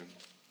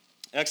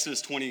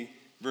Exodus 20,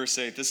 verse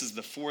 8, this is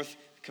the fourth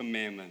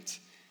commandment.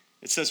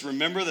 It says,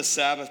 remember the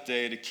Sabbath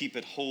day to keep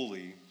it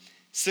holy.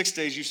 6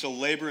 days you shall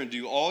labor and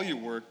do all your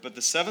work, but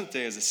the seventh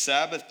day is a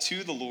Sabbath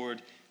to the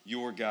Lord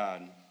your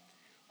God.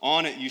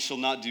 On it you shall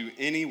not do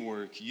any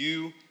work,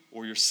 you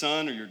or your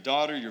son or your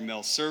daughter, your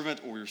male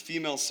servant or your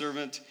female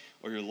servant,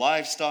 or your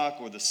livestock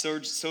or the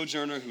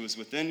sojourner who is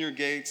within your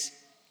gates.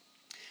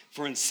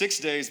 For in 6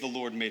 days the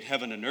Lord made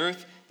heaven and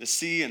earth, the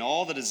sea and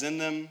all that is in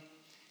them,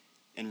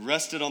 and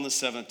rested on the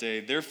seventh day.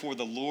 Therefore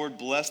the Lord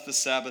blessed the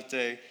Sabbath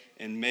day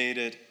and made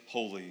it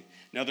holy.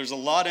 Now there's a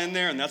lot in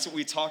there, and that's what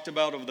we talked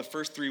about over the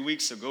first 3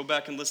 weeks, so go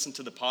back and listen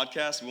to the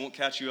podcast. We won't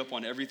catch you up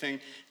on everything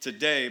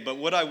today, but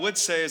what I would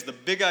say is the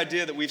big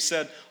idea that we've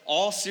said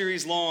all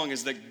series long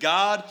is that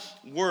God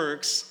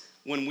works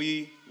when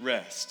we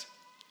rest.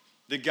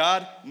 That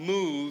God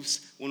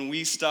moves when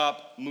we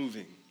stop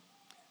moving.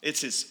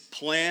 It's his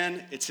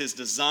plan, it's his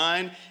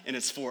design, and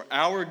it's for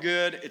our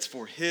good, it's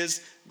for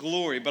his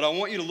glory. But I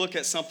want you to look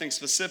at something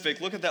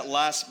specific. Look at that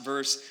last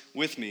verse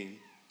with me.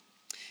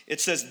 It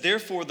says,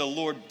 therefore the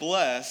Lord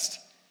blessed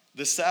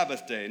the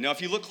Sabbath day. Now,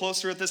 if you look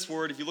closer at this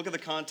word, if you look at the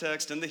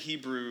context in the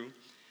Hebrew,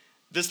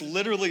 this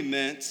literally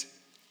meant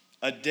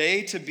a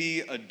day to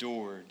be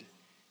adored,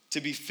 to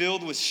be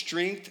filled with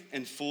strength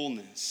and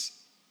fullness.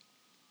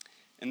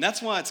 And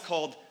that's why it's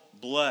called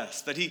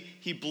blessed, that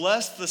he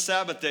blessed the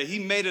Sabbath day. He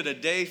made it a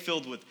day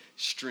filled with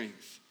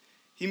strength.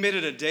 He made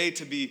it a day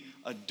to be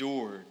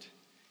adored.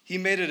 He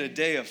made it a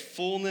day of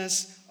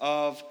fullness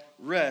of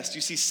rest.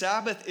 You see,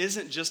 Sabbath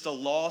isn't just a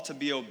law to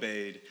be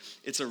obeyed.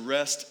 It's a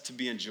rest to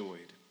be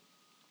enjoyed.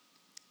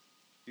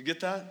 You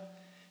get that?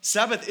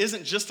 Sabbath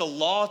isn't just a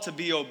law to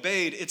be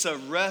obeyed. It's a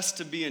rest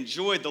to be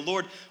enjoyed. The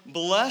Lord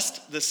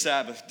blessed the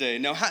Sabbath day.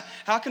 Now,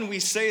 how can we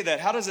say that?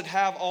 How does it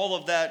have all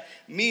of that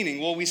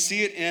meaning? Well, we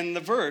see it in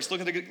the verse.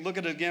 Look at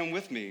it again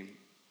with me.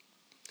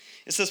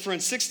 It says, for in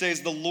 6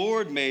 days the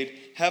Lord made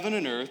heaven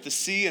and earth, the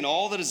sea and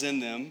all that is in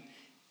them,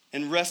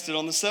 and rested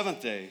on the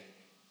seventh day.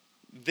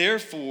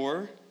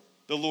 Therefore,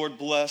 the Lord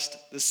blessed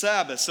the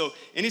Sabbath. So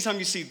anytime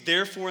you see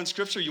therefore in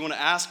Scripture, you want to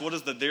ask, what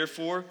is the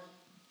therefore?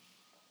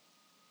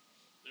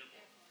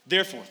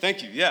 Therefore,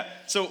 thank you, yeah.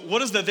 So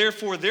what is the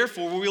therefore?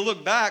 Well, we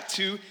look back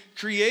to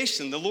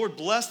creation. The Lord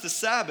blessed the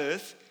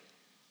Sabbath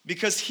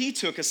because he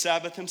took a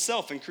Sabbath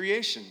himself in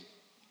creation.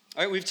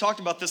 All right, we've talked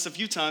about this a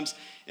few times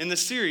in the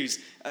series.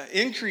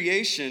 In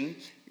creation,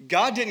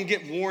 God didn't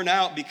get worn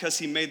out because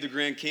he made the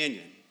Grand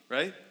Canyon,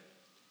 right?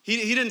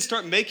 He didn't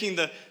start making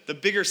the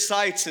bigger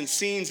sights and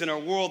scenes in our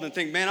world and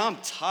think, man, I'm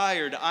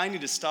tired. I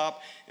need to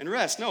stop and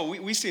rest. No,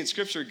 we see in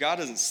Scripture, God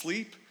doesn't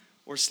sleep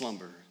or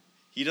slumber.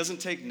 He doesn't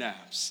take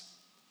naps.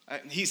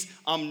 He's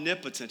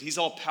omnipotent. He's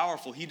all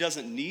powerful. He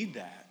doesn't need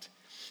that.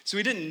 So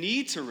he didn't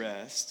need to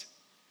rest,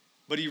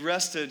 but he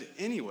rested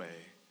anyway,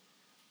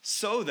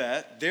 so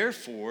that,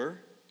 therefore,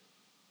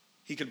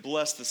 he could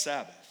bless the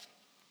Sabbath.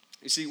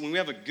 You see, when we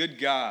have a good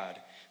God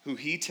who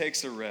he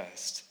takes a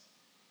rest,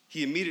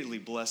 he immediately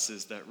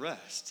blesses that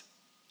rest,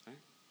 right?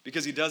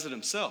 Because he does it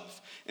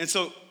himself. And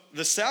so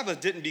the Sabbath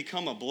didn't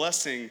become a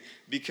blessing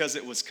because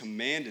it was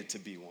commanded to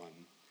be one.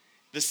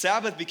 The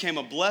Sabbath became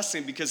a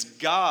blessing because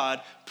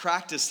God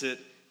practiced it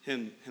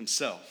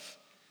himself.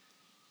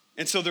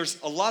 And so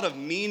there's a lot of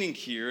meaning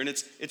here, and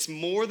it's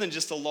more than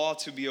just a law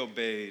to be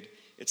obeyed.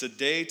 It's a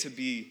day to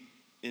be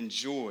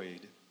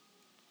enjoyed.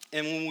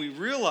 And when we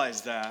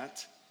realize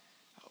that,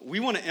 we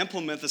want to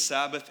implement the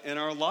Sabbath in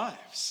our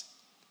lives.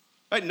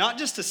 Right? Not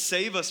just to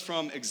save us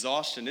from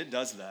exhaustion, it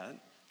does that.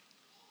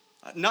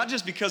 Not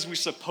just because we're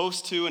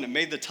supposed to, and it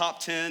made the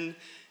top 10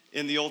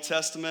 in the Old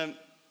Testament.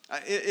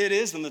 It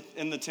is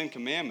in the Ten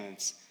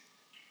Commandments.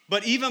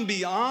 But even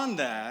beyond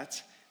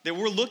that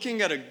we're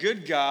looking at a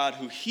good God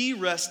who he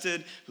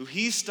rested, who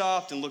he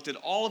stopped and looked at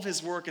all of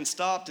his work and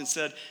stopped and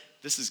said,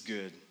 this is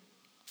good.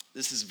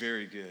 This is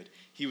very good.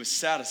 He was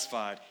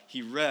satisfied.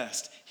 He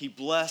rested. He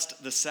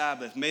blessed the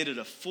Sabbath, made it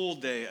a full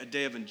day, a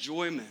day of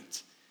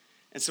enjoyment.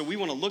 And so we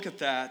want to look at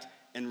that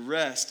and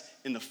rest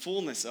in the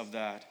fullness of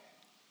that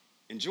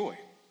in joy.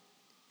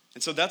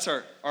 And so that's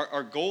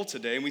our goal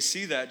today. And we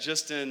see that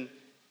just in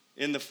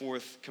the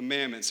fourth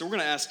commandment. So we're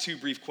going to ask two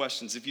brief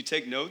questions. If you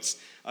take notes,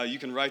 you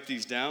can write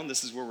these down.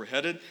 This is where we're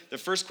headed. The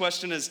first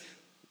question is,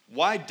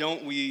 why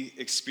don't we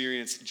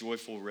experience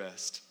joyful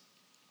rest?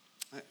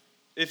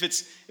 If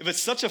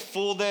it's such a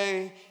full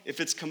day, if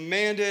it's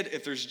commanded,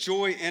 if there's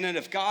joy in it,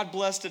 if God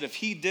blessed it, if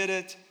he did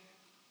it,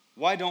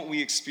 why don't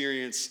we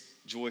experience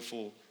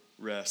joyful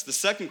rest? The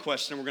second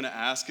question we're going to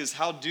ask is,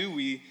 how do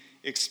we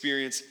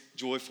experience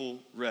joyful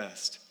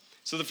rest?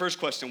 So the first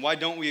question, why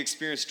don't we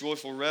experience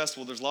joyful rest?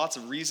 Well, there's lots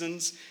of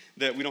reasons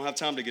that we don't have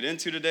time to get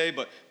into today,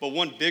 but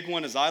one big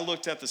one as I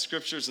looked at the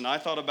scriptures and I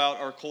thought about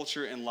our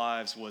culture and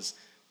lives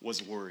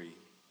was worry.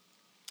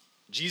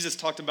 Jesus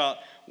talked about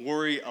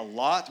worry a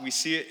lot. We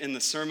see it in the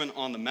Sermon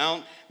on the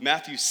Mount,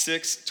 Matthew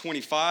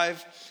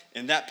 6:25.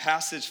 In that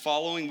passage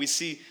following, we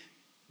see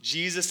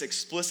Jesus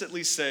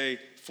explicitly say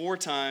 4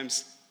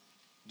 times,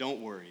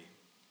 don't worry.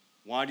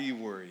 Why do you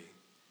worry?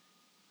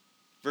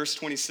 Verse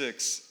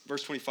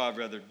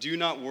 25, do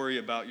not worry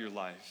about your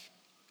life.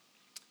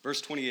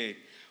 Verse 28,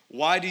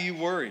 why do you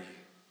worry?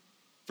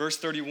 Verse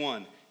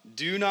 31,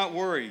 do not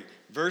worry.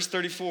 Verse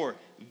 34,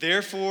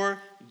 therefore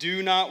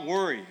do not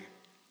worry.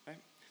 Right?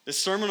 The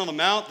Sermon on the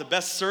Mount, the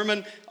best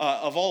sermon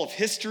of all of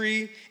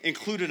history,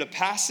 included a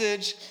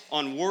passage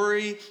on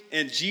worry,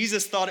 and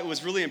Jesus thought it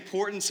was really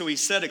important, so he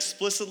said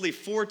explicitly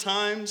 4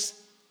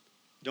 times,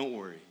 don't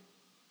worry.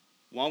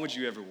 Why would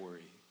you ever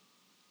worry?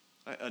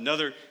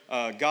 Another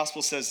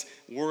gospel says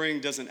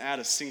worrying doesn't add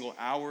a single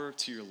hour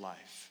to your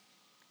life.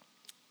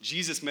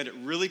 Jesus made it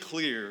really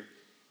clear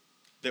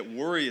that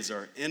worry is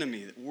our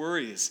enemy, that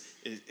worry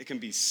it can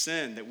be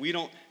sin, that we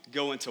don't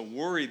go into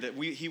worry, that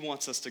he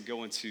wants us to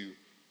go into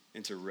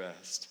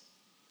rest.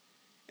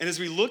 And as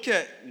we look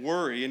at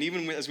worry, and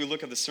even as we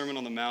look at the Sermon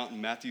on the Mount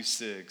in Matthew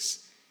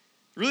 6,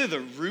 really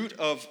the root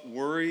of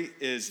worry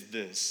is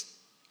this.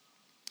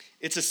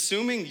 It's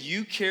assuming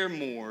you care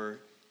more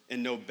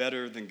and know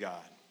better than God.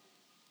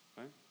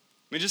 Right?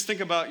 I mean, just think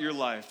about your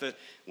life, that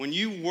when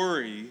you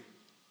worry,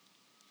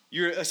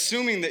 you're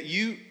assuming that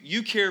you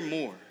care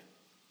more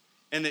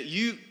and that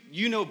you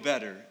know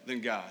better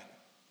than God.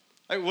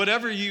 Like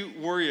whatever you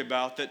worry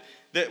about,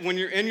 that when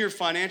you're in your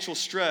financial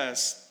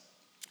stress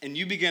and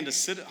you begin to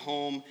sit at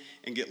home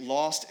and get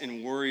lost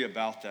and worry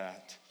about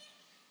that,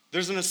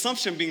 there's an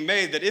assumption being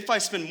made that if I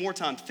spend more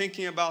time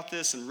thinking about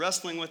this and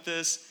wrestling with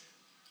this,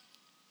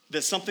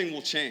 that something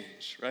will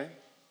change, right?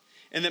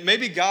 And that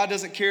maybe God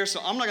doesn't care, so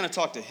I'm not going to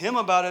talk to him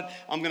about it.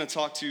 I'm going to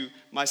talk to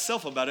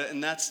myself about it,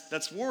 and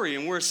that's worry.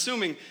 And we're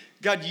assuming,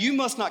 God, you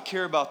must not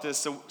care about this,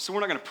 so we're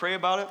not going to pray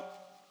about it.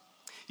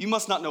 You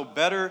must not know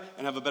better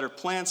and have a better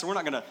plan, so we're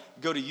not going to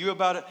go to you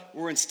about it.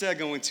 We're instead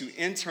going to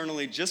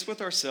internally, just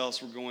with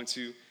ourselves, we're going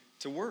to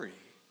worry.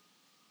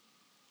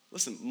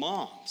 Listen,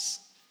 moms,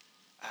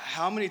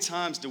 how many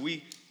times do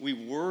we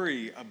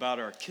worry about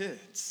our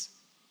kids?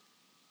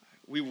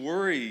 We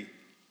worry,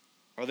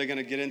 are they going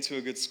to get into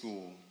a good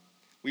school?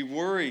 We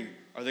worry,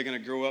 are they going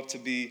to grow up to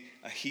be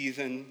a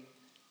heathen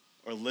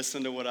or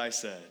listen to what I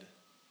said?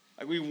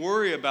 We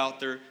worry about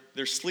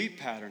their sleep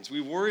patterns.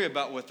 We worry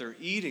about what they're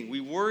eating. We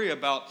worry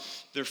about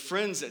their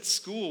friends at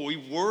school. We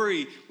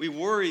worry.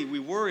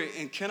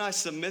 And can I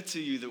submit to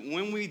you that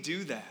when we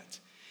do that,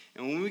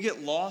 and when we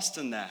get lost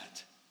in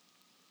that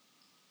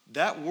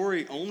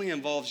worry only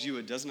involves you.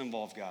 It doesn't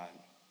involve God.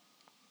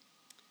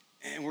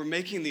 And we're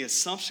making the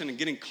assumption and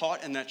getting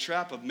caught in that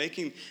trap of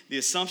making the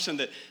assumption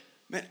that,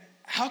 man,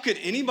 how could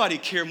anybody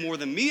care more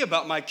than me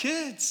about my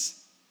kids?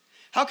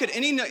 How could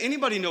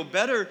anybody know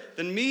better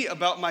than me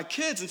about my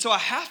kids? And so I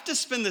have to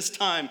spend this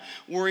time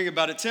worrying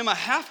about it, Tim. I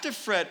have to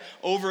fret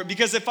over it,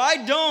 because if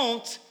I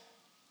don't,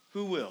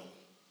 who will?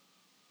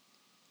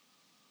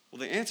 Well,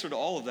 the answer to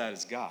all of that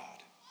is God.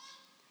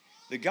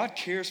 That God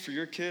cares for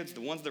your kids,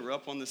 the ones that are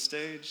up on this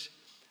stage,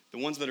 the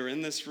ones that are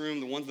in this room,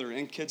 the ones that are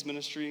in kids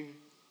ministry.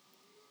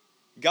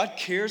 God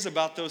cares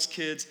about those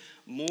kids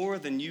more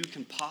than you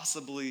can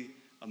possibly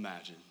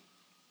imagine.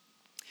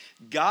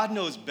 God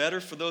knows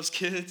better for those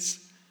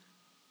kids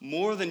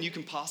more than you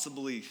can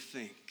possibly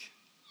think.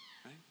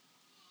 Right?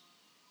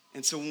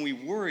 And so when we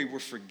worry, we're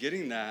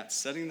forgetting that,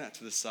 setting that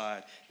to the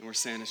side, and we're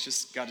saying, it's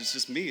just, God, it's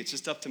just me. It's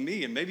just up to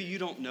me. And maybe you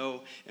don't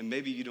know, and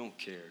maybe you don't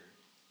care.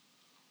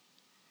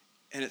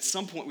 And at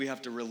some point, we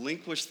have to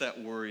relinquish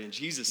that worry. And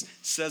Jesus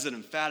says it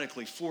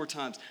emphatically 4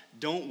 times.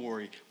 Don't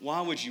worry. Why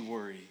would you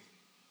worry?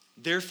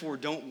 Therefore,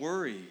 don't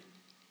worry.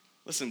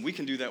 Listen, we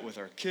can do that with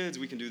our kids.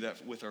 We can do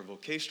that with our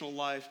vocational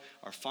life,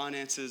 our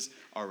finances,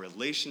 our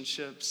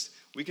relationships.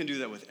 We can do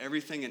that with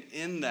everything. And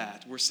in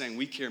that, we're saying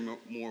we care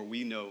more,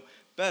 we know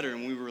better.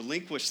 And when we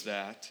relinquish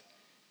that,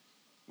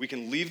 we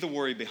can leave the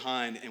worry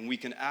behind and we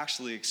can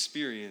actually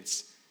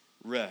experience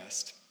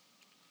rest.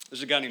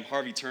 There's a guy named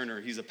Harvey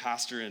Turner. He's a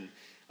pastor in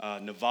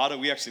Nevada.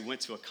 We actually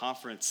went to a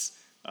conference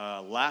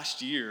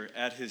last year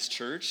at his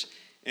church.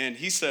 And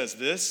he says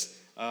this,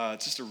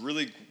 just a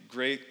really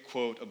great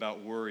quote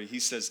about worry. He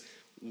says,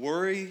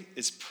 worry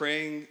is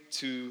praying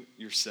to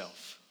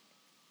yourself.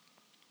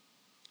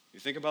 You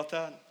think about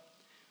that?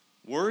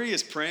 Worry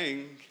is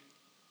praying.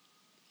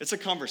 It's a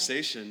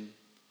conversation,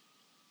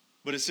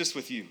 but it's just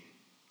with you.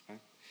 Right?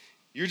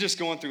 You're just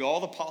going through all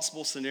the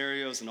possible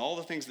scenarios and all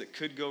the things that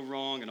could go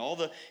wrong and all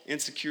the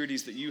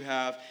insecurities that you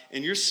have,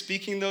 and you're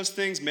speaking those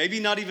things, maybe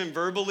not even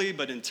verbally,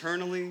 but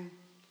internally,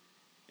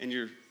 and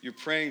you're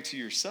praying to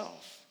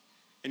yourself.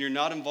 And you're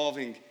not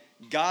involving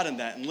God in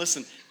that. And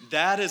listen,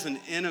 that is an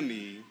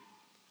enemy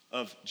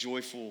of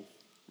joyful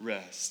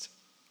rest.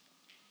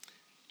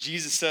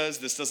 Jesus says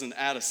this doesn't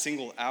add a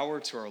single hour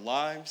to our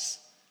lives.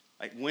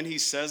 Like when he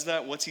says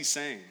that, what's he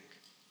saying?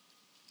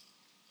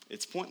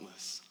 It's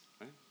pointless,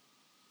 right?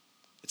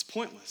 It's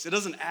pointless. It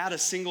doesn't add a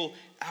single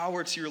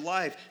hour to your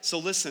life. So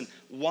listen,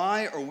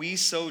 why are we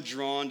so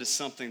drawn to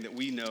something that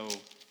we know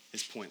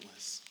is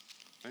pointless?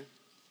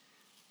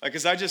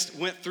 Because I just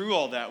went through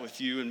all that with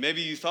you, and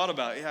maybe you thought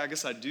about, I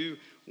guess I do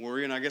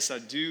worry, and I guess I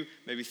do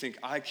maybe think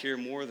I care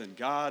more than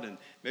God, and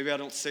maybe I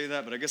don't say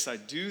that, but I guess I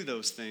do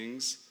those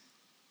things.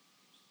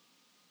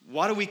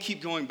 Why do we keep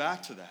going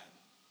back to that?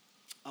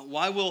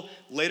 Why will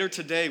later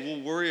today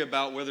we'll worry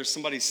about whether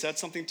somebody said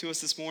something to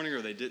us this morning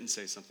or they didn't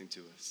say something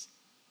to us,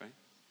 right?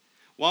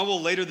 Why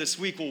will later this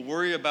week we'll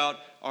worry about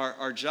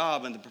our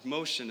job and the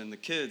promotion and the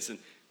kids? And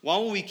why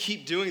will we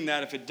keep doing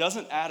that if it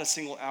doesn't add a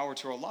single hour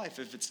to our life,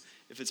 if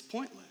it's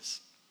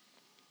pointless?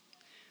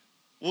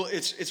 Well,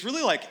 it's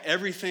really like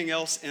everything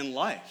else in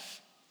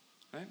life,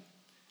 right?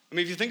 I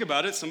mean, if you think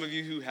about it, some of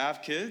you who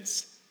have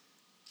kids,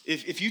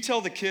 if you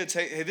tell the kids,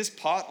 hey, this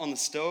pot on the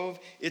stove,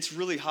 it's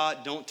really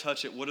hot, don't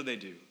touch it, what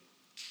do?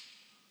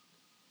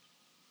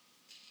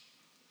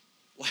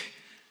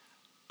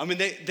 I mean,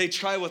 they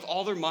try with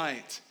all their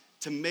might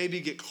to maybe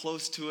get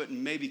close to it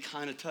and maybe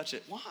kind of touch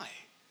it. Why?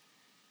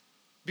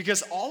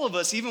 Because all of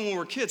us, even when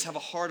we're kids, have a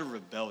heart of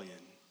rebellion.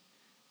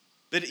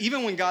 That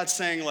even when God's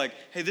saying like,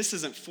 hey, this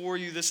isn't for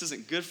you, this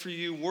isn't good for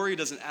you, worry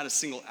doesn't add a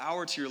single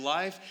hour to your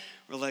life,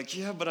 we're like,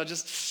 yeah, but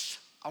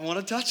I want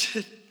to touch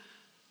it.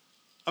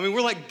 I mean,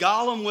 we're like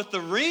Gollum with the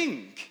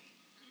ring,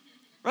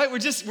 right? We're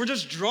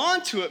just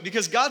drawn to it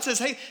because God says,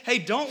 hey,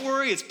 don't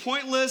worry, it's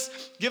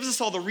pointless, gives us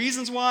all the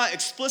reasons why,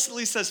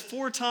 explicitly says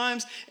 4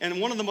 times,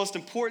 and one of the most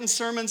important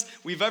sermons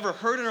we've ever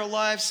heard in our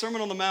lives, Sermon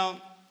on the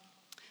Mount,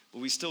 but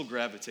we still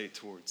gravitate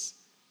towards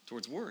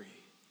worry.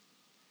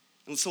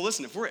 And so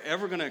listen, if we're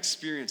ever going to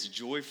experience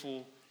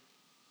joyful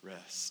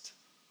rest,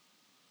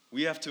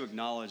 we have to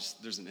acknowledge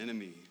there's an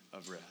enemy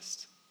of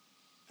rest,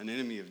 an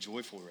enemy of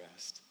joyful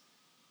rest.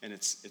 And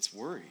it's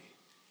worry.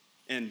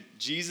 And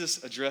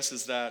Jesus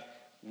addresses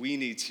that. We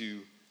need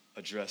to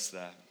address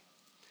that.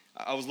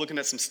 I was looking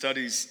at some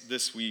studies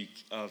this week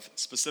of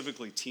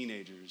specifically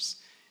teenagers.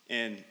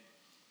 And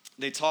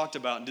they talked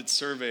about and did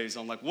surveys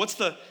on like, what's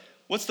the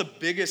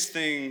biggest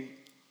thing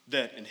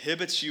that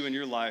inhibits you in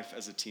your life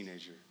as a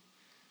teenager?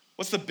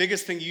 What's the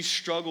biggest thing you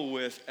struggle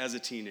with as a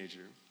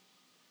teenager?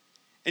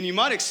 And you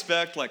might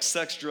expect like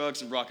sex,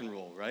 drugs, and rock and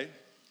roll, right?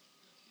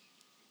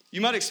 You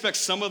might expect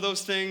some of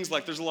those things,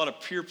 like there's a lot of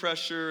peer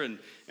pressure and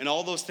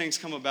all those things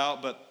come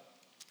about, but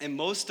in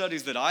most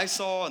studies that I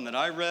saw and that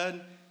I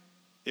read,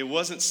 it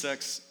wasn't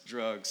sex,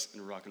 drugs,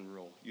 and rock and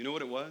roll. You know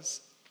what it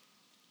was?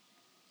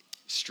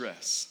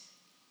 Stress.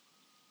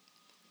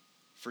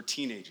 For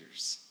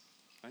teenagers,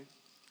 right?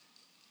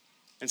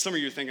 And some of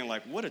you are thinking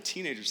like, what do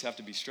teenagers have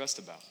to be stressed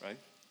about, right?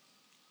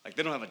 Like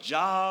they don't have a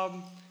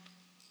job,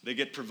 they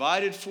get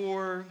provided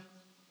for,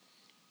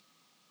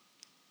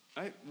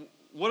 right?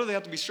 What do they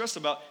have to be stressed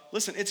about?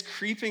 Listen, it's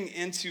creeping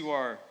into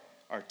our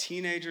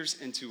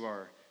teenagers, into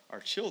our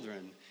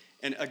children.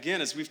 And again,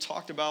 as we've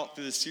talked about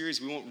through this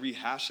series, we won't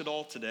rehash it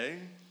all today.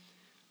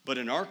 But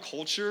in our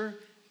culture,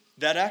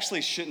 that actually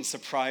shouldn't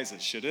surprise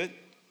us, should it?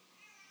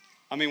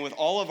 I mean, with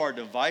all of our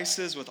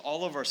devices, with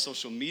all of our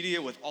social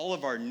media, with all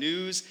of our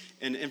news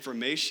and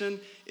information,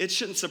 it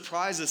shouldn't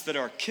surprise us that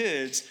our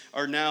kids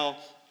are now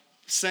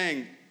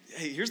saying,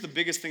 hey, here's the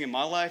biggest thing in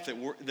my life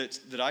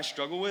that I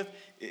struggle with,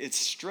 it's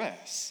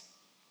stress.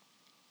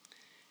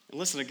 And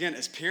listen, again,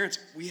 as parents,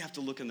 we have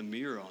to look in the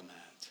mirror on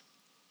that.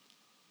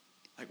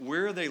 Like,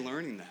 where are they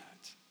learning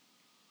that?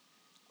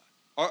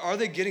 Are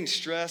they getting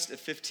stressed at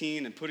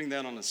 15 and putting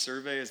that on a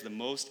survey as the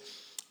most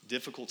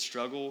difficult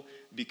struggle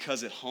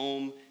because at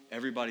home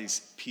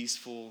everybody's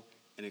peaceful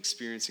and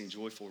experiencing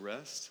joyful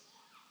rest?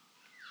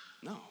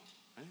 No,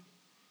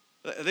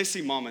 right? They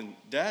see mom and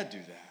dad do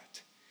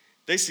that.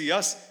 They see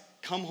us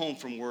come home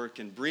from work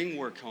and bring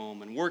work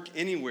home and work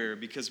anywhere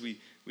because we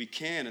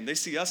can. And they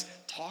see us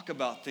talk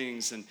about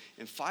things and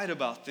fight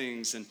about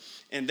things.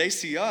 And they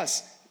see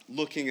us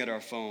looking at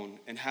our phone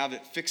and have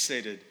it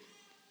fixated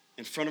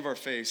in front of our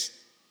face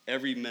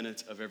every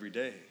minute of every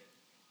day.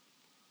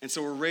 And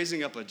so we're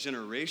raising up a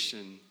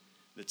generation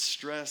that's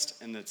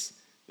stressed and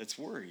that's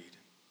worried.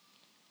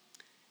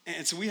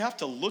 And so we have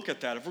to look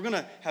at that. If we're going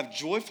to have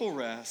joyful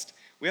rest,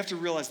 we have to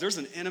realize there's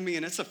an enemy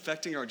and it's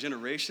affecting our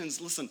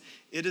generations. Listen,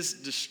 it is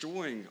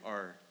destroying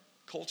our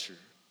culture.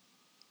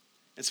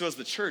 And so as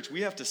the church,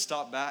 we have to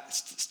step back,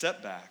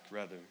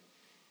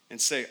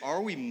 and say,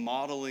 are we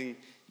modeling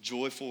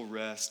joyful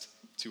rest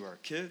to our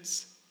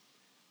kids?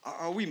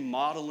 Are we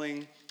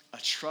modeling a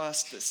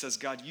trust that says,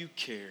 God, you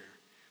care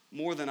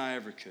more than I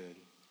ever could.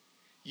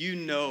 You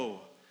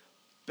know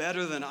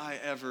better than I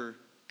ever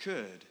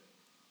could.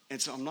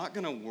 And so I'm not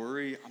going to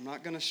worry. I'm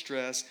not going to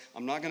stress.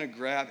 I'm not going to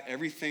grab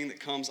everything that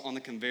comes on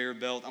the conveyor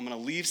belt. I'm going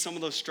to leave some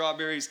of those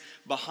strawberries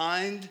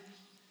behind,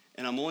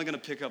 and I'm only going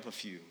to pick up a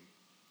few.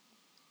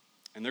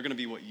 And they're going to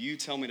be what you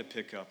tell me to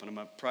pick up. And I'm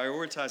going to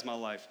prioritize my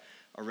life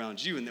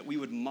around you. And that we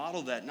would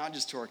model that not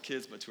just to our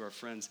kids, but to our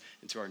friends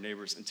and to our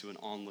neighbors and to an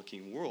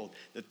onlooking world.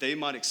 That they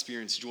might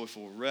experience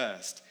joyful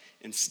rest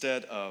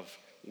instead of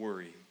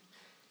worry.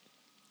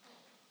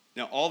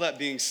 Now, all that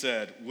being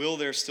said, will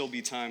there still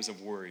be times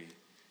of worry?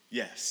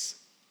 Yes.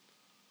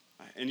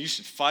 And you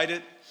should fight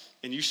it,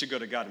 and you should go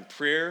to God in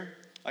prayer.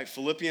 Like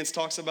Philippians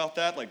talks about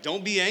that. Like,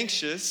 don't be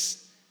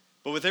anxious,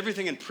 but with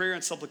everything in prayer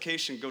and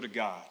supplication, go to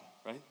God,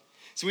 right?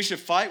 So we should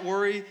fight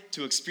worry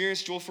to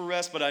experience joyful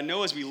rest, but I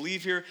know as we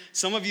leave here,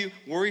 some of you,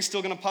 worry's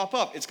still going to pop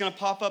up. It's going to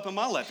pop up in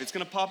my life. It's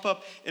going to pop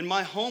up in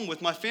my home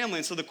with my family.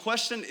 And so the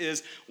question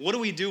is, what do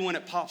we do when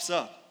it pops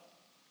up,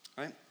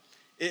 right?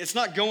 It's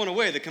not going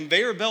away. The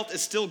conveyor belt is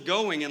still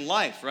going in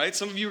life, right?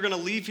 Some of you are going to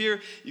leave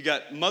here. You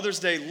got Mother's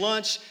Day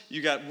lunch.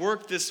 You got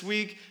work this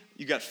week.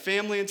 You got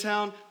family in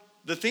town.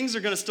 The things are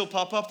going to still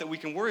pop up that we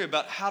can worry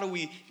about. How do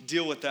we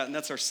deal with that? And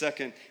that's our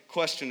second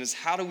question, is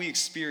how do we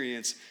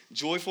experience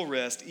joyful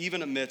rest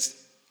even amidst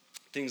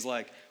things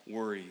like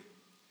worry?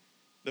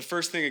 The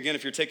first thing, again,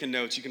 if you're taking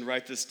notes, you can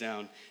write this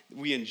down.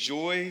 We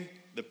enjoy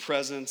the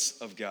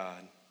presence of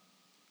God.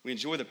 We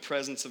enjoy the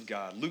presence of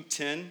God. Luke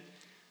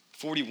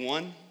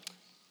 10:41.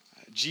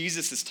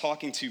 Jesus is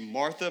talking to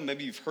Martha.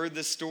 Maybe you've heard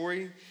this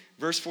story.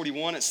 Verse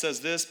 41, it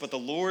says this, "But the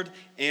Lord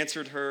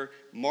answered her,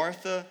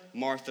 'Martha,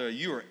 Martha,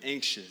 you are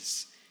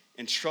anxious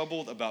and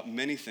troubled about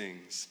many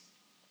things.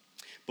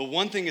 But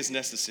one thing is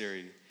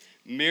necessary.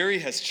 Mary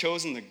has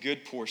chosen the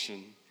good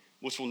portion,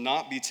 which will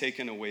not be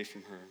taken away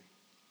from her.'"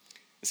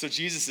 And so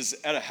Jesus is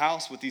at a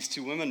house with these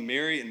two women,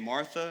 Mary and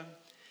Martha.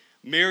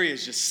 Mary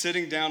is just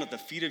sitting down at the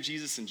feet of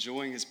Jesus,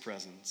 enjoying his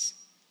presence.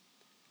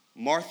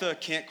 Martha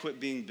can't quit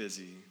being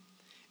busy.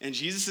 And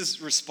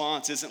Jesus'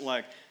 response isn't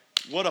like,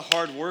 "What a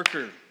hard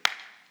worker.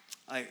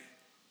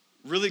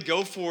 Really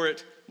go for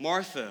it,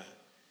 Martha.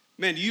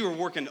 Man, you are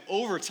working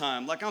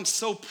overtime. Like, I'm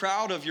so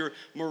proud of your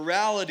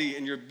morality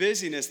and your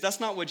busyness."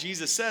 That's not what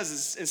Jesus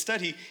says.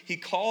 Instead, he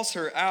calls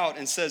her out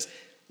and says,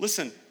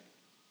 "Listen,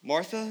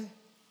 Martha,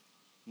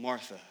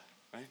 Martha,"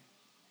 right?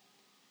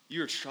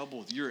 You're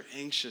troubled. You're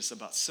anxious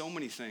about so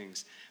many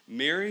things.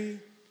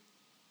 Mary,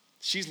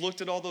 she's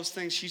looked at all those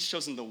things. She's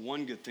chosen the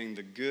one good thing,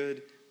 the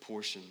good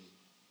portion.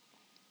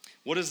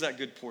 What is that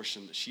good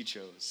portion that she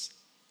chose?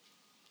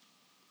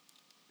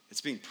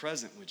 It's being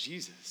present with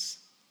Jesus.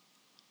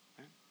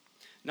 Right?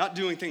 Not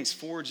doing things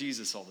for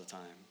Jesus all the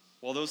time.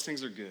 Well, those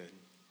things are good.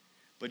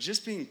 But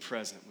just being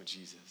present with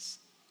Jesus.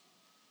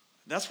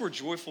 That's where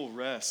joyful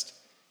rest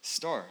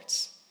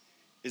starts,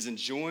 is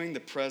enjoying the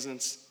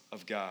presence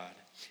of God,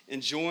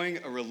 enjoying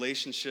a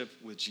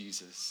relationship with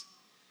Jesus.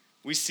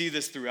 We see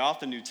this throughout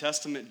the New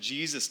Testament.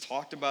 Jesus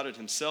talked about it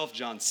himself,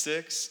 John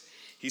 6.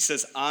 He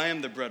says, "I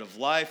am the bread of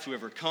life.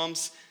 Whoever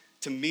comes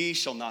to me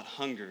shall not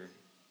hunger."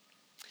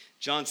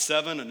 John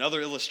 7,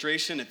 another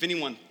illustration. "If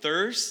anyone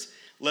thirsts,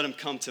 let him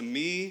come to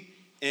me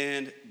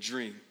and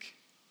drink."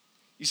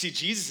 You see,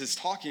 Jesus is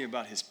talking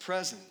about his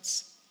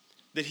presence,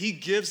 that he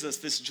gives us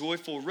this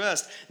joyful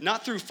rest,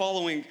 not through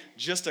following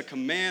just a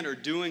command or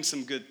doing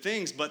some good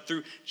things, but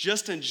through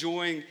just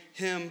enjoying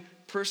him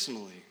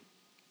personally.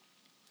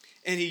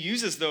 And he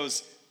uses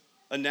those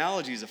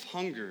analogies of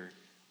hunger,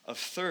 of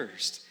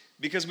thirst,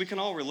 because we can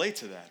all relate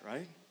to that,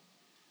 right?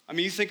 I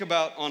mean, you think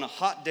about on a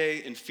hot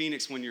day in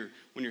Phoenix when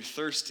you're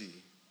thirsty.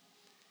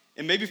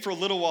 And maybe for a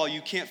little while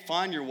you can't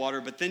find your water,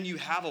 but then you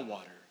have a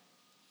water.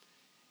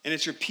 And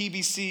it's your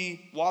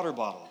PVC water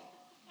bottle.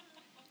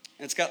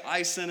 And it's got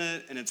ice in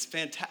it, and it's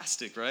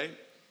fantastic, right?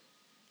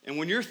 And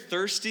when you're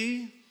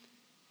thirsty,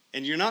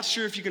 and you're not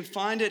sure if you can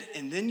find it,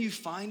 and then you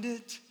find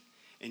it,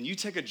 and you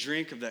take a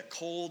drink of that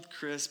cold,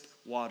 crisp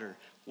water,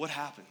 what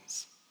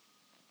happens?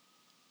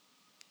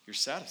 You're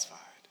satisfied.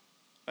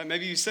 Right?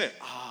 Maybe you say,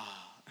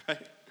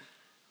 right?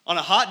 On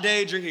a hot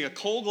day, drinking a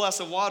cold glass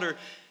of water,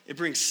 it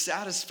brings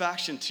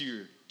satisfaction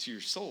to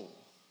your soul.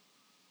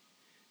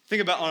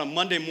 Think about on a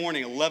Monday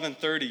morning,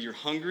 11:30, you're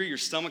hungry, your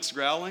stomach's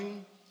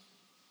growling,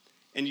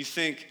 and you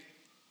think,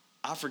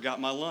 "I forgot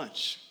my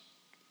lunch."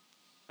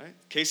 Right?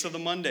 Case of the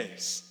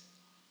Mondays.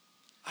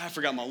 "I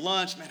forgot my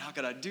lunch. Man, how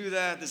could I do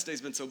that? This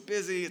day's been so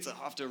busy. It's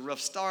off to a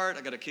rough start.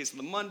 I got a case of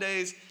the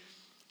Mondays."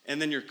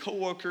 And then your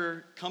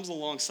coworker comes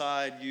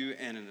alongside you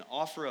and in an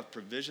offer of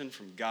provision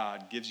from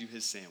God gives you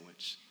his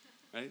sandwich,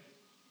 right?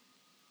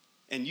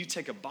 And you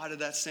take a bite of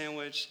that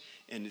sandwich,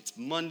 and it's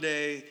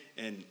Monday,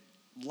 and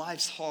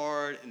life's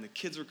hard, and the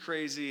kids are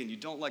crazy, and you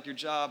don't like your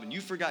job, and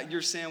you forgot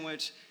your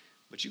sandwich,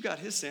 but you got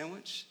his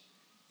sandwich,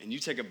 and you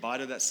take a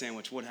bite of that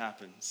sandwich. What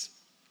happens?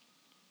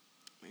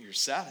 You're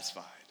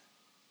satisfied.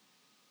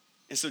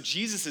 And so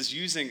Jesus is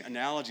using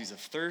analogies of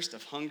thirst,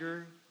 of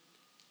hunger,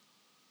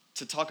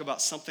 to talk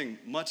about something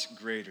much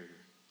greater,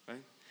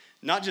 right?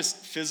 Not just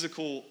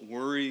physical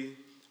worry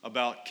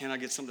about, can I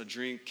get something to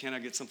drink, can I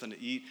get something to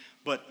eat,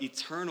 but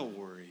eternal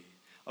worry,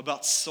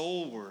 about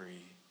soul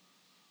worry.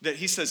 That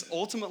he says,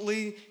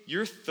 ultimately,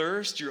 your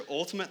thirst, your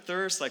ultimate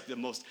thirst, like the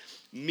most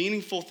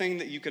meaningful thing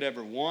that you could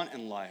ever want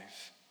in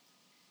life,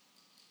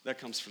 that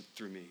comes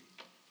through me.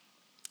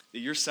 That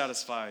you're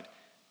satisfied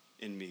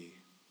in me.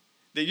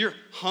 That you're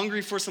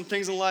hungry for some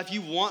things in life,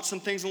 you want some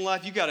things in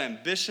life, you got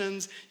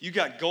ambitions, you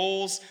got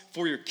goals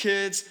for your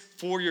kids,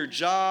 for your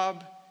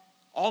job,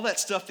 all that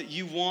stuff that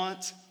you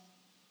want,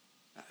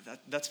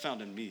 that's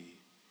found in me.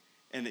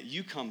 And that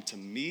you come to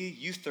me,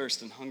 you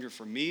thirst and hunger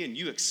for me, and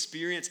you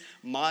experience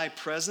my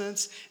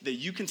presence, that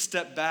you can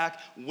step back,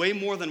 way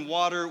more than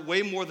water,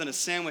 way more than a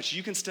sandwich,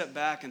 you can step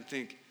back and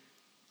think,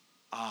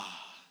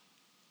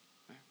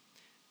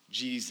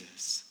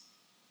 Jesus.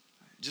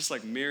 Just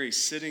like Mary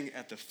sitting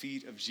at the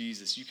feet of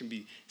Jesus, you can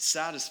be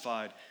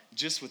satisfied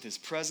just with his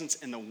presence,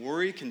 and the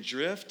worry can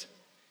drift,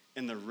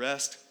 and the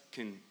rest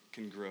can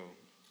grow.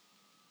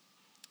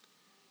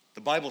 The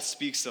Bible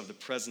speaks of the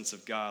presence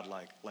of God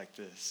like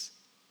this.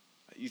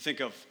 You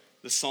think of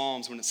the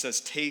Psalms when it says,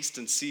 taste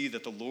and see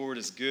that the Lord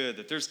is good,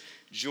 that there's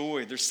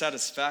joy, there's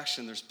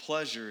satisfaction, there's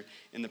pleasure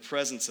in the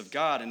presence of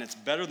God, and it's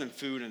better than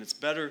food, and it's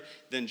better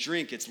than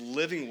drink. It's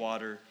living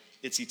water,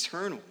 it's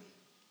eternal.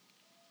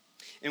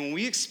 And when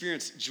we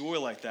experience joy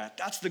like that,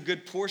 that's the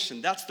good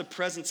portion. That's the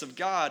presence of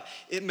God.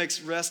 It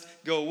makes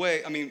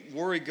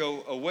worry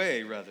go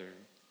away, rather.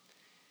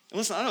 And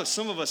listen, I know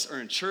some of us are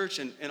in church,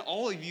 and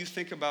all of you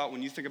think about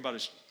when you think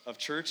about of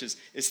church is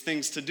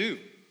things to do.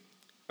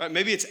 Right?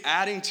 Maybe it's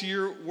adding to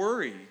your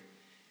worry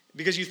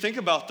because you think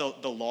about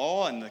the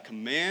law and the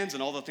commands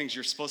and all the things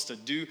you're supposed to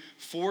do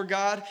for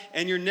God,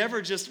 and you're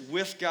never just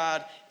with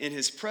God in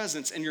his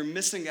presence, and you're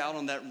missing out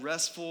on that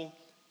restful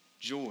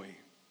joy.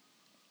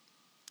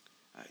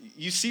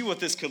 You see what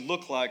this could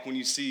look like when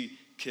you see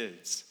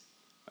kids.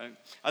 Right?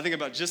 I think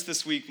about just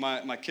this week,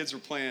 my kids were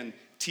playing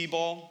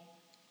t-ball,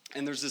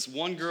 and there's this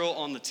one girl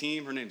on the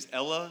team, her name's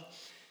Ella,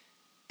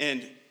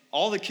 and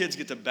all the kids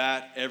get to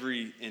bat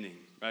every inning,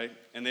 right?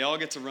 And they all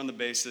get to run the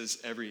bases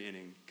every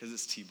inning because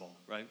it's t-ball,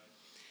 right?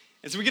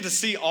 And so we get to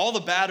see all the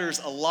batters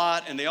a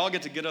lot, and they all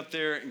get to get up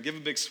there and give a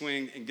big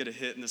swing and get a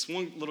hit. And this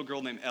one little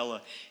girl named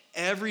Ella,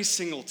 every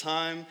single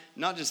time,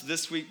 not just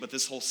this week, but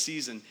this whole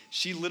season,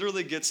 she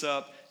literally gets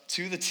up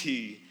to the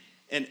tee,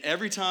 and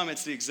every time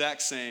it's the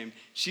exact same.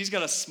 She's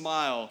got a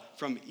smile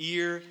from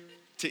ear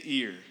to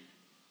ear.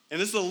 And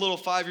this is a little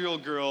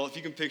 5-year-old girl, if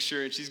you can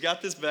picture, and she's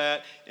got this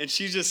bat, and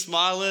she's just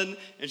smiling,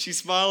 and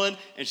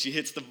she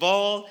hits the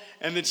ball,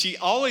 and then she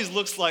always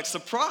looks like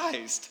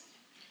surprised,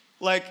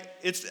 like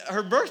it's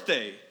her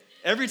birthday.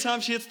 Every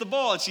time she hits the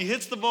ball, and she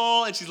hits the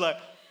ball, and she's like,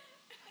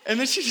 and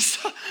then she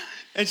just,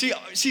 and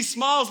she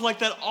smiles like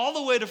that all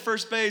the way to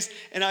first base,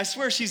 and I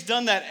swear she's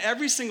done that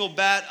every single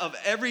bat of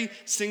every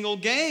single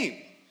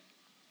game.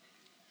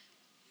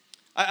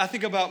 I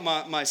think about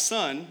my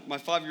son, my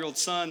 5-year-old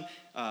son.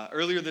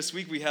 Earlier this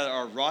week, we had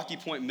our Rocky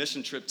Point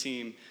mission trip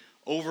team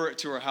over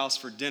to our house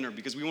for dinner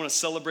because we want to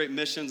celebrate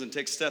missions and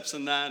take steps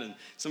in that. And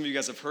some of you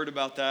guys have heard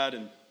about that.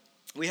 And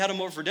we had them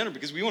over for dinner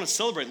because we want to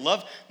celebrate.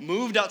 Love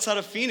moved outside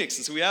of Phoenix,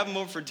 and so we have them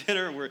over for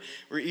dinner. And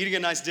we're eating a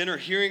nice dinner,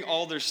 hearing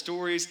all their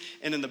stories.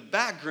 And in the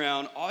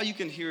background, all you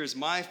can hear is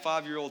my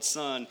 5-year-old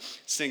son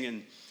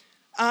singing,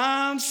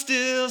 "I'm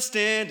still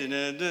standing."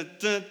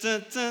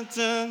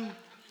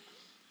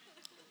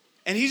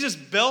 And he's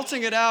just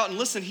belting it out. And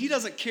listen, he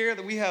doesn't care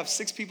that we have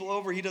 6 people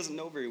over he doesn't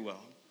know very well.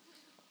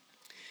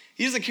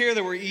 He doesn't care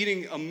that we're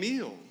eating a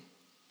meal.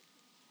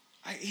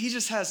 He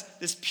just has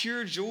this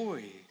pure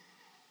joy.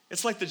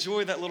 It's like the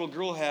joy that little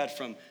girl had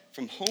from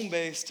home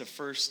base to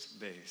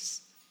first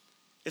base.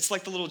 It's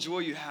like the little joy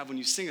you have when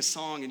you sing a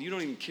song and you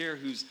don't even care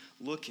who's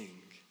looking.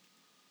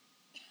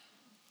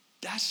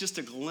 That's just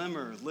a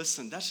glimmer.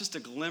 Listen, that's just a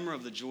glimmer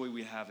of the joy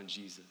we have in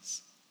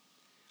Jesus.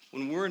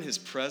 When we're in his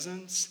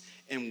presence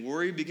and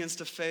worry begins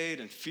to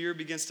fade and fear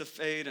begins to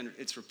fade and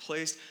it's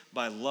replaced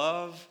by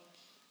love,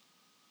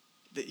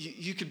 that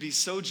you could be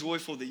so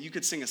joyful that you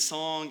could sing a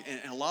song,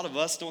 and a lot of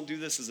us don't do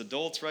this as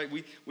adults, right?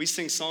 We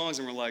sing songs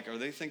and we're like, are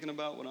they thinking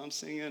about what I'm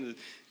singing?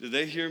 Do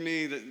they hear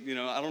me?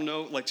 I don't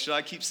know, like, should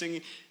I keep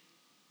singing?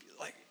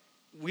 Like,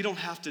 we don't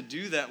have to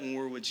do that when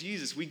we're with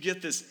Jesus. We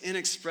get this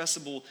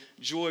inexpressible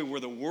joy where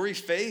the worry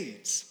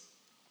fades.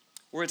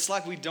 Where it's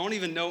like we don't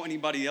even know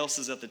anybody else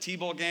is at the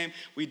t-ball game.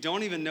 We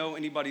don't even know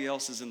anybody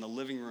else is in the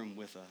living room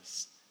with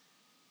us.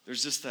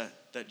 There's just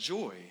that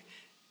joy.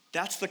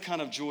 That's the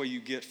kind of joy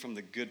you get from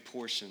the good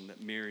portion that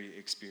Mary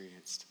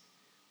experienced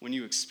when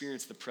you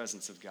experience the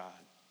presence of God.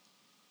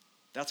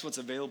 That's what's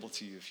available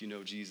to you if you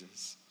know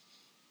Jesus.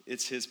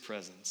 It's his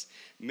presence.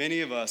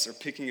 Many of us are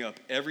picking up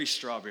every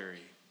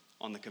strawberry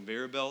on the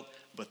conveyor belt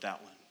but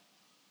that one,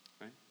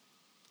 right?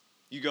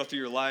 You go through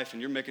your life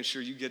and you're making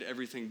sure you get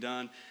everything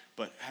done.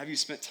 But have you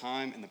spent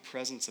time in the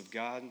presence of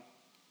God?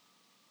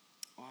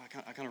 Oh,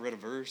 I kind of read a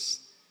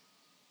verse.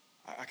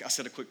 I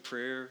said a quick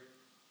prayer.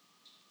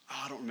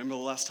 Oh, I don't remember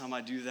the last time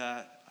I do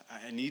that.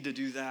 I need to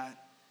do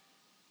that.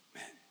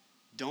 Man,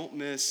 don't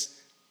miss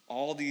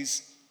all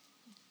these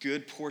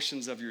good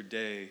portions of your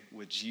day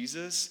with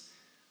Jesus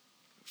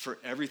for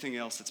everything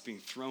else that's being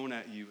thrown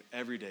at you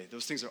every day.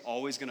 Those things are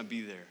always going to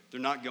be there.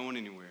 They're not going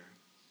anywhere.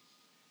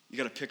 You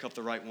got to pick up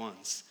the right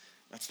ones.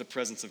 That's the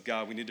presence of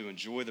God. We need to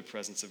enjoy the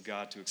presence of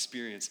God to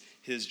experience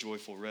his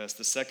joyful rest.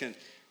 The second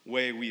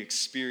way we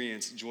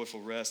experience joyful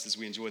rest is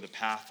we enjoy the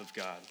path of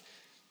God.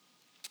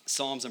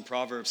 Psalms and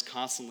Proverbs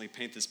constantly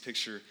paint this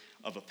picture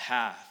of a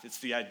path. It's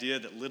the idea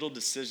that little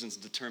decisions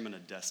determine a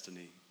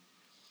destiny,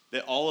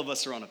 that all of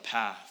us are on a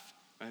path,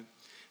 right?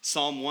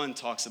 Psalm 1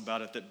 talks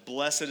about it, that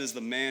blessed is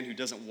the man who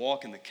doesn't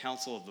walk in the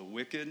counsel of the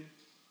wicked.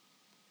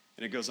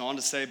 And it goes on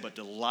to say, but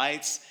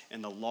delights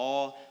in the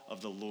law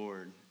of the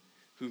Lord,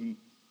 who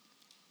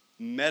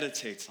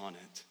meditates on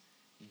it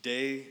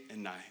day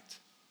and night.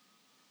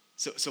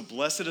 So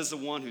blessed is the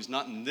one who's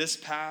not in this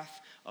path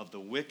of the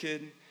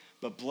wicked,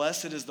 but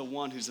blessed is the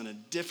one who's in a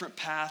different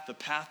path, the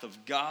path of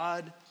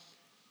God,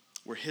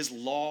 where his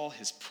law,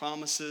 his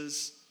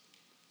promises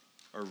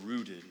are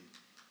rooted.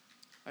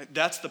 Right?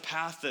 That's the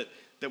path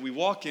that we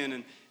walk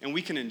in, and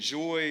we can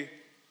enjoy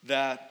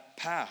that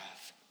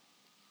path.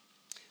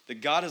 that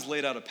God has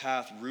laid out a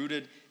path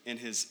rooted in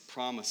his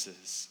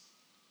promises.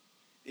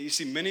 You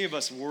see, many of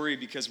us worry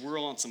because we're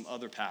on some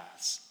other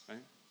paths, right?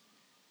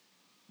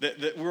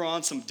 That we're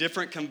on some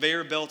different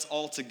conveyor belts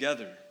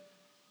altogether.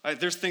 Right?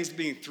 There's things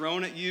being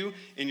thrown at you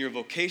in your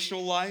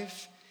vocational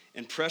life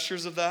and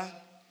pressures of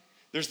that.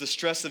 There's the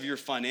stress of your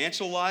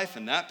financial life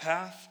and that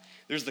path.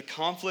 There's the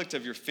conflict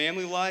of your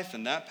family life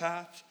and that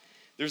path.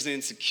 There's the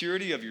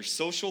insecurity of your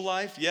social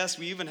life. Yes,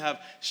 we even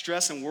have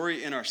stress and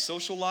worry in our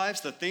social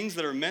lives. The things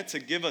that are meant to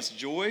give us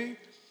joy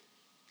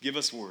give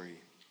us worry.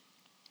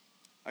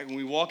 Like when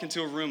we walk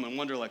into a room and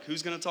wonder, like,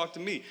 who's going to talk to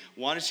me?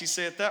 Why did she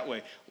say it that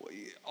way?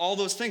 All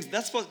those things.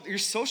 That's what your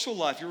social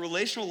life, your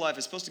relational life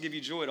is supposed to give you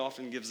joy. It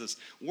often gives us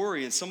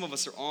worry. And some of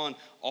us are on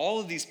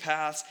all of these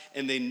paths,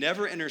 and they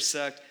never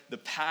intersect the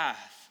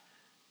path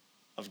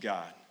of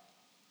God.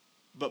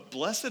 But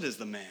blessed is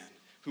the man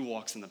who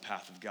walks in the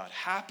path of God.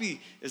 Happy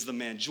is the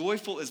man,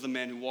 joyful is the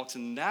man who walks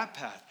in that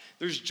path.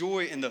 There's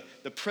joy in the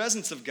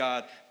presence of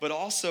God, but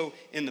also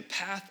in the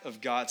path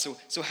of God.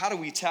 So how do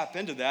we tap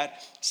into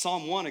that?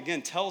 Psalm 1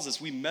 again tells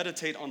us we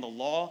meditate on the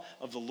law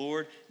of the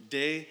Lord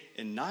day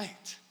and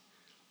night.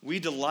 We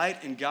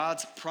delight in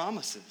God's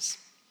promises,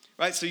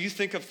 right? So you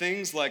think of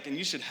things like, and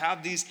you should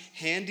have these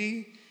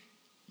handy,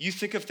 you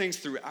think of things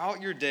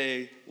throughout your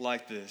day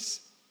like this,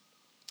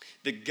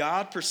 that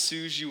God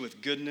pursues you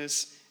with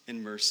goodness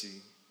and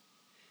mercy,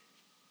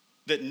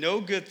 that no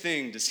good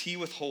thing does he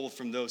withhold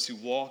from those who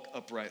walk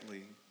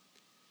uprightly,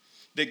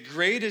 that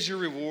great is your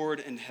reward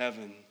in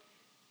heaven,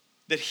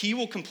 that he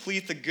will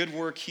complete the good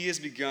work he has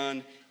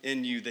begun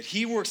in you, that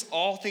he works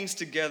all things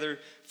together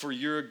for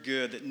your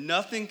good, that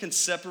nothing can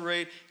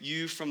separate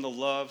you from the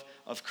love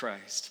of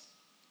Christ.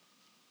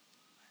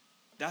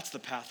 That's the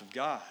path of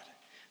God.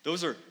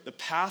 Those are the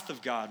path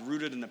of God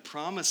rooted in the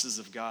promises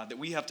of God that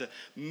we have to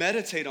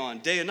meditate on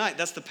day and night.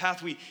 That's the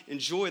path we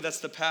enjoy.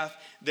 That's the path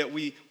that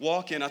we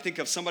walk in. I think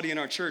of somebody in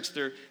our church,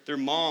 their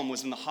mom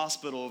was in the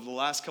hospital over the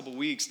last couple of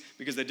weeks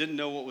because they didn't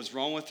know what was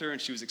wrong with her, and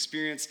she was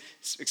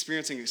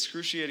experiencing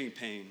excruciating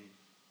pain.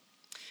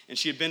 And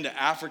she had been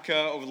to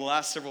Africa over the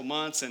last several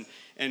months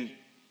and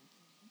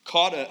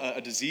caught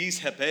a disease,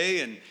 Hep A,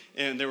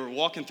 and they were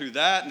walking through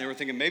that, and they were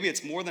thinking maybe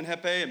it's more than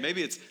Hep A, and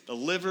maybe it's the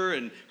liver,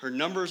 and her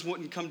numbers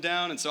wouldn't come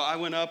down. And so I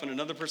went up, and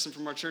another person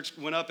from our church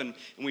went up, and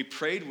we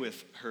prayed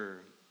with her.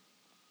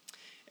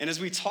 And as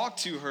we talked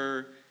to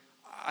her,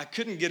 I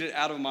couldn't get it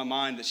out of my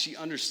mind that she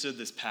understood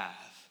this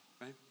path,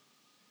 right?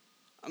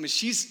 I mean,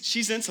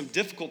 she's in some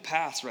difficult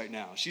paths right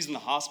now. She's in the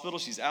hospital.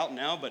 She's out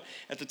now, but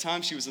at the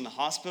time she was in the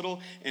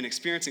hospital and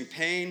experiencing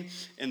pain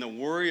and the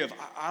worry of,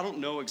 I don't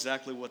know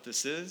exactly what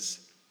this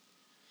is.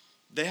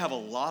 They have a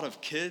lot of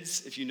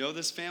kids, if you know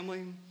this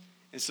family.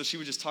 And so she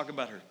would just talk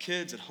about her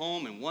kids at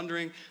home and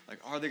wondering, like,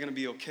 are they going to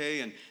be okay?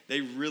 And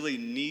they really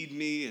need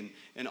me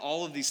and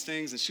all of these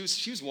things. And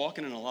she was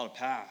walking in a lot of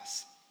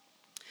paths.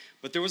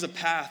 But there was a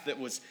path that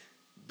was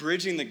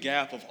bridging the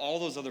gap of all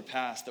those other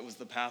paths that was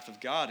the path of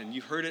God. And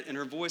you heard it in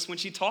her voice when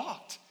she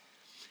talked.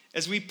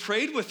 As we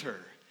prayed with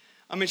her.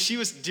 I mean,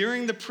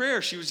 during the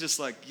prayer, she was just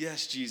like,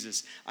 yes,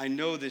 Jesus, I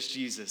know this,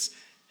 Jesus.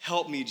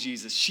 Help me,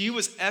 Jesus. She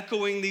was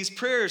echoing these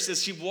prayers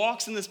as she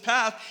walks in this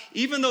path,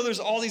 even though there's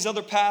all these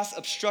other paths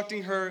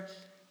obstructing her,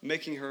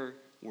 making her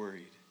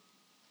worried.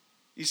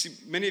 You see,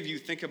 many of you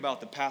think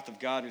about the path of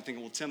God and you're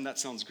thinking, well, Tim, that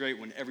sounds great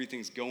when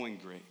everything's going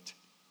great.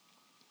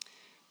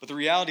 But the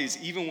reality is,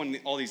 even when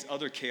all these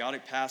other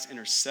chaotic paths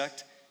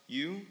intersect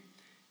you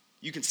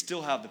can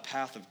still have the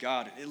path of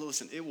God. And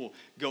listen, it will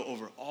go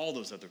over all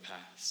those other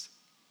paths.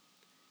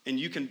 And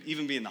you can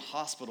even be in the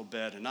hospital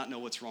bed and not know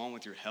what's wrong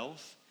with your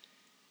health.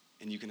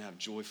 And you can have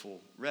joyful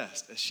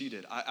rest, as she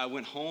did. I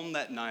went home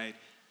that night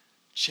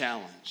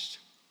challenged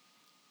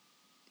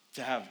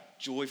to have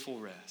joyful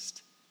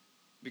rest.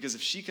 Because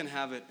if she can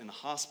have it in the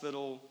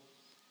hospital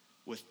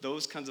with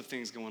those kinds of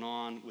things going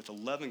on, with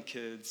 11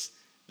 kids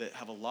that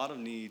have a lot of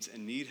needs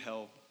and need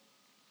help,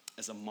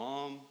 as a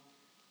mom,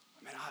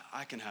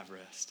 I can have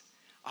rest.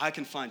 I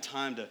can find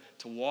time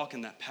to walk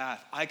in that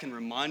path. I can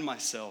remind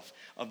myself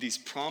of these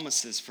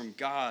promises from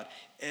God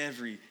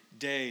every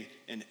day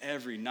and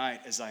every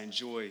night as I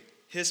enjoy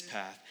his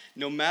path,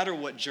 no matter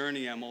what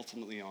journey I'm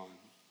ultimately on.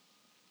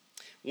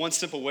 One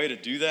simple way to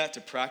do that,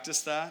 to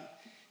practice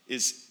that,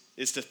 is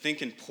to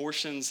think in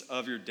portions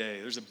of your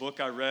day. There's a book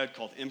I read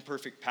called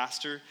Imperfect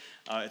Pastor.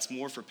 It's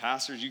more for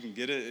pastors. You can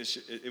get it.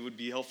 It would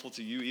be helpful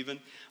to you even.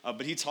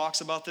 But he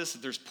talks about this,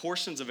 that there's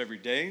portions of every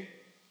day.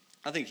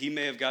 I think he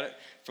may have got it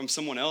from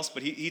someone else,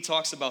 but he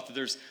talks about that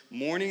there's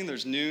morning,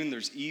 there's noon,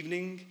 there's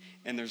evening,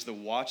 and there's the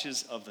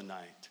watches of the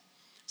night.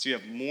 So you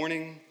have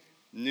morning,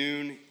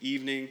 noon,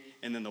 evening,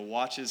 and then the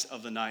watches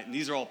of the night. And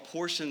these are all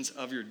portions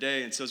of your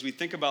day. And so as we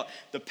think about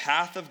the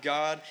path of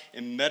God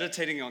and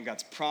meditating on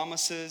God's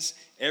promises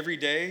every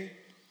day,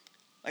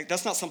 like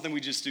that's not something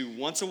we just do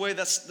once a day.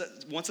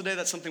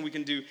 That's something we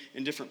can do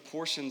in different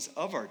portions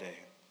of our day.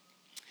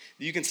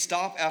 You can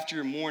stop after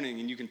your morning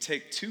and you can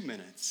take 2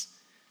 minutes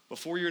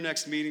before your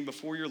next meeting,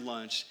 before your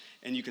lunch,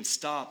 and you can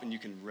stop and you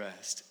can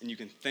rest and you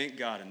can thank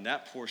God in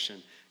that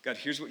portion. God,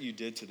 here's what you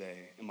did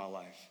today in my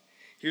life.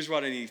 here's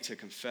what I need to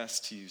confess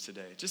to you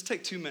today. Just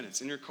take 2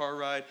 minutes in your car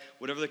ride,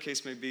 whatever the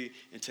case may be,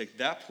 and take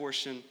that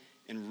portion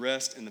and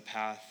rest in the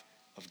path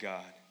of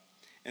God.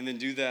 And then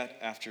do that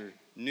after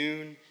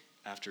noon,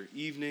 after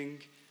evening,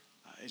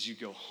 as you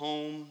go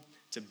home,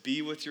 to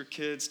be with your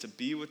kids, to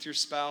be with your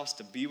spouse,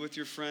 to be with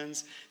your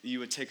friends, that you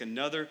would take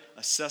another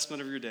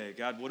assessment of your day.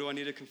 God, what do I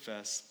need to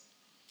confess?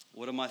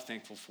 What am I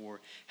thankful for?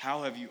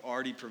 How have you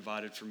already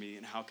provided for me,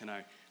 and how can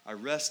I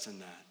rest in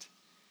that?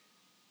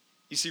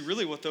 You see,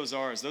 really what those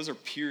are is those are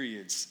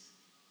periods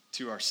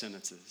to our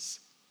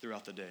sentences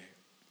throughout the day.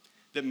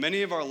 That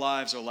many of our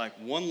lives are like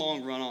one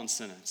long run-on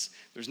sentence.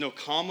 There's no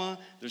comma,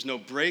 there's no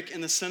break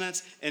in the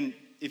sentence, and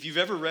if you've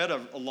ever read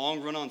a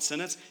long run-on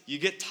sentence, you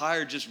get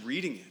tired just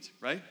reading it,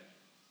 right?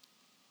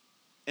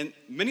 And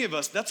many of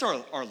us, that's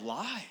our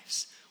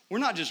lives. We're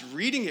not just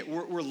reading it,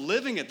 we're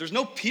living it. There's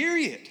no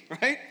period,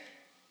 right?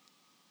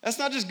 That's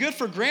not just good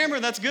for grammar,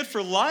 that's good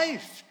for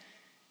life.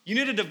 You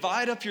need to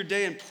divide up your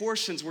day in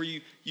portions where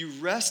you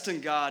rest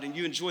in God and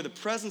you enjoy the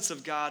presence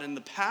of God and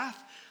the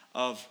path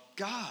of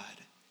God.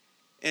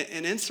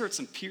 And insert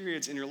some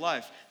periods in your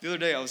life. The other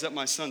day, I was at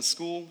my son's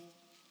school,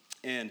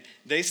 and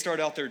they start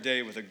out their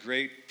day with a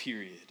great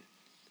period.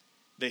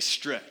 They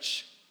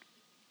stretch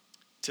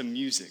to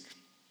music.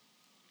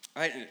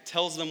 Right, and it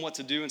tells them what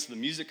to do, and so the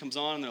music comes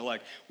on, and they're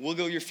like,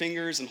 wiggle your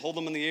fingers and hold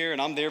them in the air,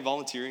 and I'm there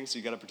volunteering, so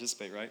you got to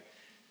participate, right?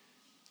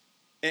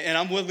 And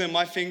I'm wiggling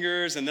my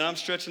fingers, and then I'm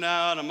stretching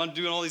out, and I'm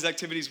doing all these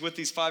activities with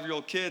these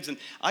 5-year-old kids, and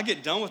I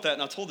get done with that,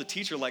 and I told the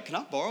teacher, like, can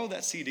I borrow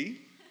that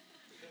CD?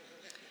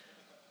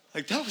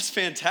 Like, that was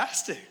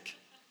fantastic.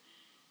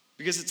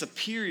 Because it's a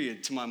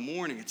period to my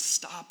morning. It's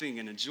stopping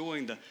and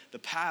enjoying the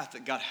path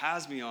that God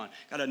has me on.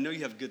 God, I know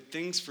you have good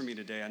things for me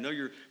today. I know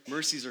your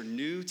mercies are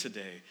new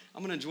today.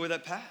 I'm going to enjoy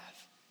that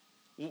path.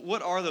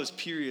 What are those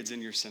periods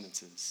in your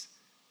sentences?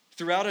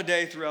 Throughout a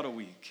day, throughout a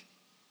week.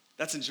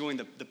 That's enjoying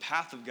the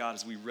path of God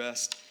as we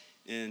rest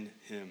in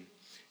him.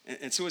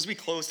 And so as we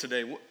close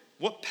today,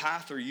 what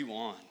path are you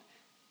on?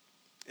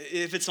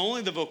 If it's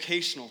only the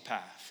vocational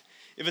path,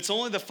 if it's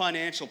only the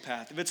financial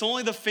path, if it's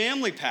only the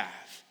family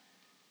path,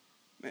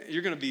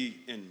 you're going to be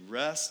in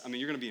rest.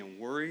 You're going to be in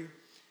worry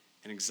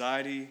and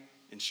anxiety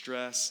and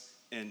stress.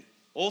 And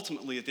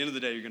ultimately, at the end of the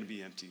day, you're going to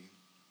be empty.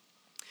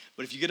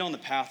 But if you get on the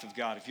path of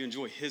God, if you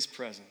enjoy his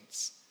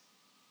presence,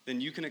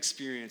 then you can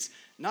experience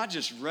not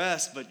just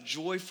rest, but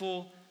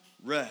joyful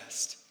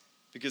rest.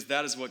 Because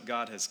that is what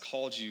God has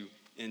called you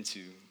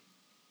into.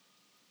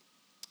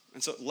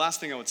 And so last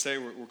thing I would say,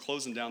 we're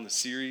closing down the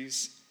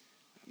series.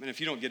 If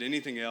you don't get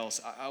anything else,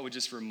 I would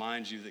just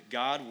remind you that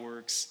God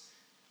works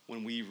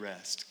when we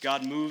rest.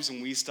 God moves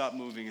when we stop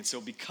moving. And so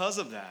because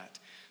of that,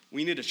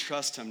 we need to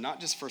trust him,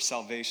 not just for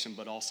salvation,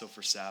 but also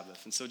for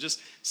Sabbath. And so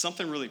just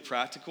something really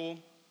practical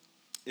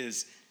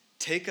is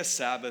take a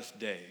Sabbath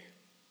day.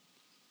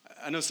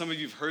 I know some of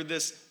you have heard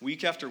this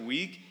week after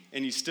week,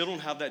 and you still don't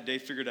have that day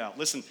figured out.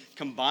 Listen,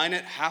 combine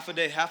it, half a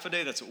day.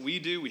 That's what we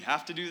do. We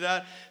have to do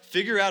that.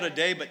 Figure out a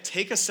day, but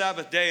take a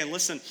Sabbath day. And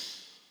listen,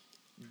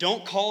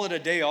 don't call it a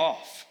day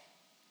off.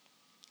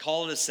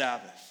 Call it a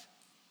Sabbath.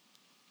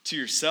 To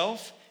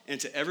yourself and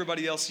to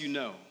everybody else you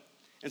know.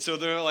 And so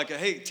they're like,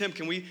 hey, Tim,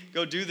 can we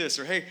go do this?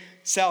 Or hey,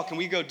 Sal, can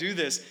we go do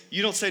this?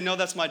 You don't say, no,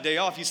 that's my day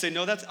off. You say,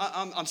 no,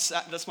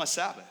 that's my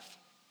Sabbath.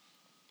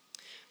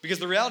 Because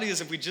the reality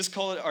is if we just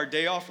call it our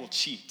day off, we'll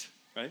cheat,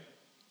 right?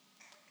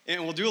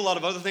 And we'll do a lot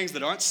of other things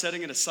that aren't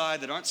setting it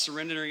aside, that aren't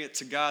surrendering it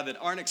to God, that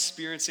aren't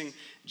experiencing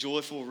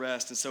joyful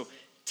rest. And so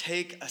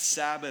take a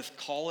Sabbath,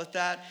 call it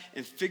that,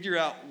 and figure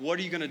out what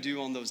are you going to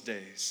do on those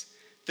days.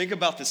 Think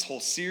about this whole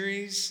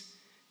series.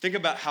 Think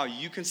about how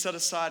you can set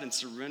aside and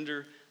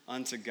surrender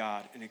unto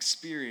God and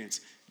experience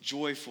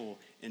joyful,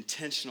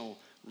 intentional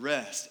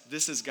rest.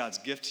 This is God's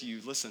gift to you.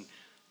 Listen,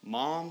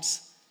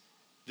 moms,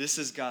 this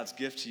is God's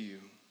gift to you.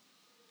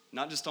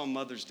 Not just on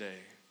Mother's Day.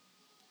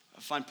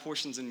 Find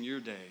portions in your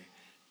day.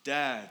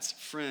 Dads,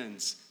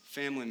 friends,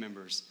 family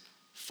members.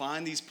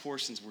 Find these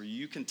portions where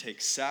you can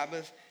take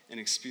Sabbath and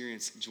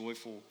experience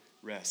joyful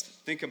rest.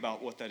 Think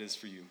about what that is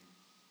for you.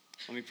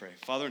 Let me pray.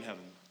 Father in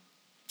heaven,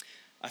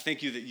 I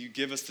thank you that you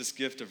give us this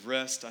gift of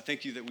rest. I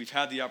thank you that we've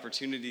had the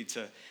opportunity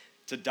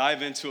to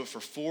dive into it for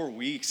 4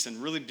 weeks and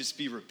really just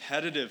be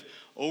repetitive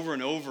over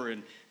and over.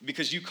 And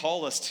because you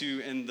call us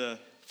to, in the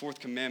 4th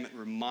commandment,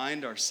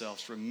 remind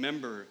ourselves,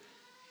 remember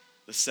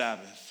the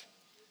Sabbath.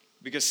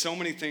 Because so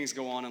many things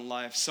go on in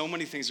life. So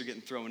many things are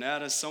getting thrown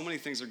at us. So many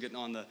things are getting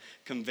on the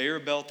conveyor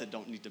belt that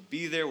don't need to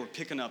be there. We're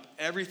picking up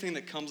everything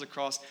that comes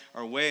across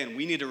our way. And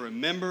we need to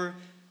remember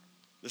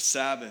the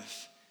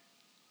Sabbath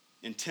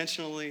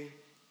intentionally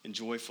and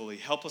joyfully.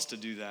 Help us to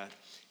do that.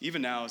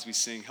 Even now as we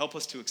sing, help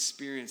us to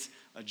experience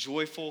a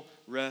joyful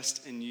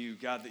rest in you.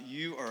 God, that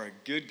you are a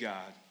good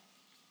God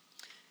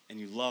and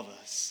you love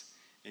us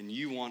and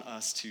you want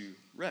us to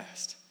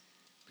rest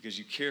because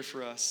you care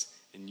for us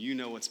and you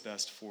know what's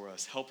best for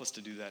us. Help us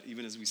to do that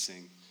even as we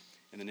sing.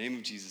 In the name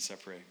of Jesus, I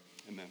pray.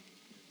 Amen.